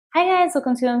Hi guys,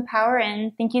 welcome to Empower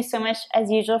In. Thank you so much as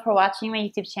usual for watching my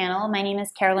YouTube channel. My name is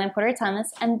Caroline Porter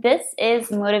Thomas and this is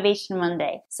Motivation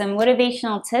Monday. Some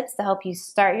motivational tips to help you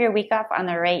start your week off on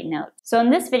the right note. So in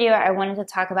this video, I wanted to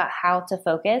talk about how to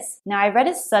focus. Now I read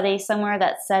a study somewhere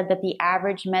that said that the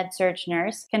average med-surg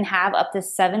nurse can have up to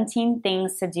 17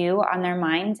 things to do on their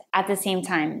mind at the same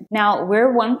time. Now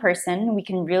we're one person, we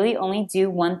can really only do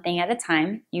one thing at a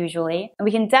time, usually. And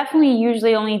we can definitely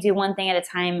usually only do one thing at a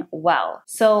time well.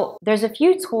 So there's a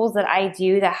few tools that I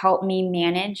do that help me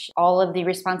manage all of the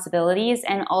responsibilities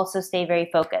and also stay very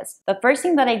focused. The first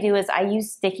thing that I do is I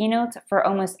use sticky notes for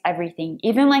almost everything.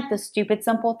 Even like the stupid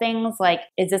simple things like,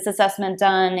 is this assessment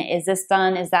done? Is this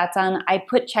done? Is that done? I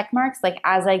put check marks like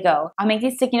as I go. I'll make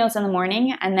these sticky notes in the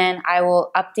morning and then I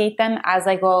will update them as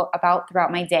I go about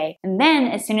throughout my day. And then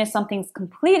as soon as something's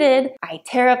completed, I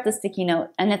tear up the sticky note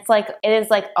and it is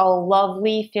like a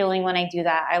lovely feeling when I do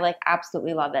that. I like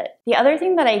absolutely love it. The other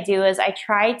thing that I do is I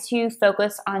try to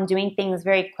focus on doing things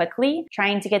very quickly,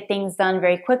 trying to get things done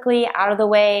very quickly, out of the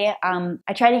way.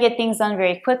 I try to get things done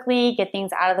very quickly, get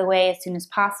things out of the way as soon as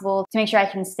possible to make sure I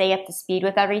can stay up to speed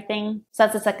with everything. So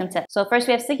that's the second tip. So first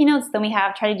we have sticky notes, then we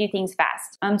have try to do things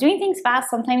fast. Doing things fast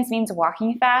sometimes means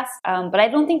walking fast, but I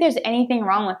don't think there's anything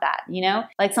wrong with that, you know?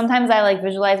 Like sometimes I like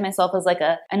visualize myself as like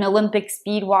an Olympic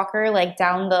speed walker like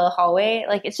down the hallway.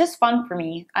 Like it's just fun for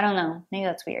me. I don't know, maybe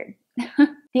that's weird.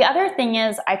 The other thing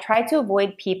is I try to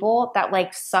avoid people that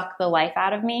like suck the life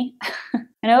out of me.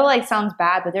 I know it like sounds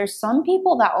bad, but there's some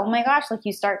people that, oh my gosh, like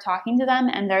you start talking to them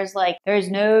and there's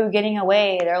no getting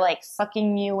away. They're like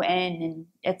sucking you in and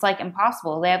it's like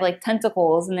impossible. They have like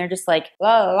tentacles and they're just like,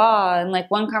 la la la, and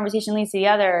like one conversation leads to the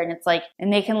other and it's like,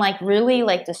 and they can like really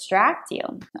like distract you.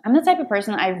 I'm the type of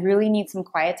person that I really need some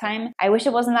quiet time. I wish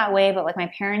it wasn't that way, but like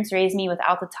my parents raised me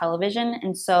without the television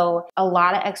and so a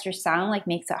lot of extra sound like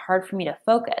makes it hard for me to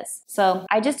focus. So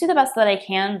I just do the best that I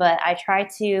can, but I try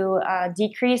to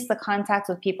decrease the contact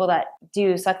with people that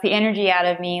do suck the energy out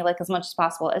of me like as much as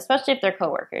possible, especially if they're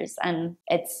coworkers and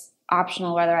it's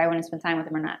optional whether I want to spend time with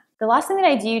them or not. The last thing that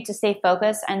I do to stay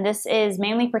focused, and this is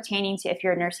mainly pertaining to if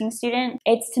you're a nursing student,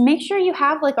 it's to make sure you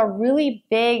have like a really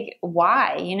big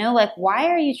why, you know, like why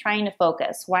are you trying to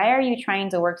focus? Why are you trying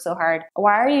to work so hard?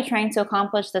 Why are you trying to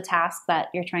accomplish the task that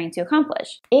you're trying to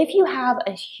accomplish? If you have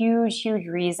a huge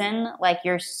reason, like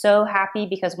you're so happy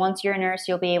because once you're a nurse,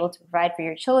 you'll be able to provide for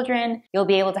your children, you'll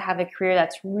be able to have a career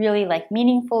that's really like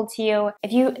meaningful to you.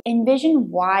 If you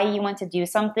envision why you want to do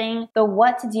something, the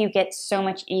what to do gets so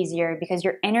much easier because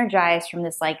you're energized from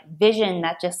this like vision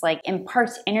that just like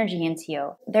imparts energy into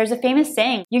you. There's a famous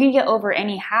saying, you can get over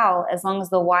any how as long as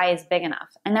the why is big enough.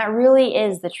 And that really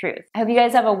is the truth. I hope you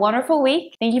guys have a wonderful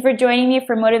week. Thank you for joining me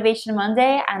for Motivation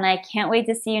Monday and I can't wait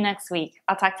to see you next week.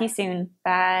 I'll talk to you soon.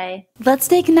 Bye. Let's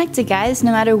stay connected, guys.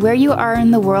 No matter where you are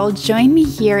in the world, join me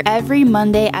here every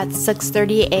Monday at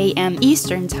 6:30 a.m.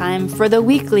 Eastern Time for the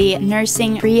weekly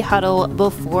nursing pre-huddle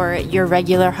before your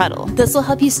regular huddle. This will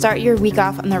help you start your week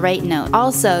off on the right note.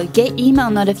 Also, get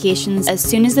email notifications as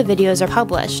soon as the videos are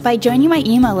published. By joining my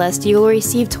email list, you will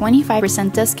receive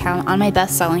 25% discount on my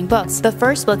best-selling books. The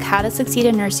first book, How to Succeed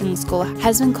in Nursing School,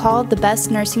 has been called the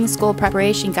best nursing school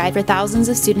preparation guide for thousands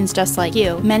of students just like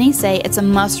you. Many say it's a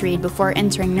must-read before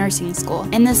entering nursing school.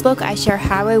 In this book, I share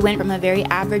how I went from a very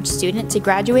average student to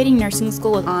graduating nursing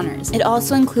school with honors. It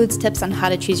also includes tips on how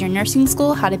to choose your nursing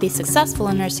school, how to be successful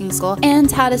in nursing school,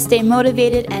 and how to stay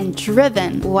motivated and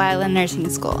driven while in nursing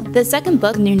school. The second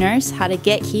book, New Nurse, How to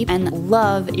Get, Keep, and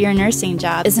Love Your Nursing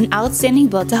Job, is an outstanding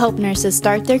book to help nurses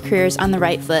start their careers on the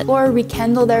right foot or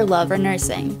rekindle their love for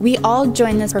nursing. We all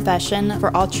join this profession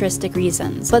for altruistic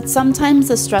reasons, but sometimes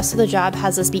the stress of the job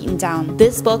has us beaten down.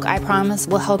 This book, I promise,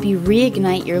 will help you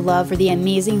reignite your love for the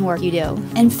amazing work you do.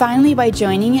 And finally, by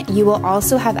joining, you will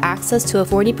also have access to a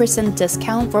 40%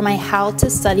 discount for my How to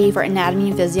Study for Anatomy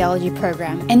and Physiology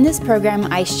program. In this program,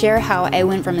 I share how I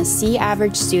went from a C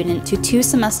average student to 2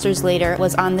 semesters later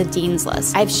was on the Dean's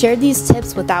List. I've shared these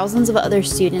tips with thousands of other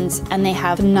students and they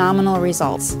have phenomenal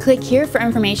results. Click here for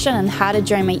information on how to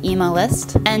join my email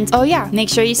list. And oh yeah, make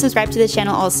sure you subscribe to the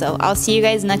channel also. I'll see you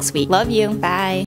guys next week. Love you. Bye.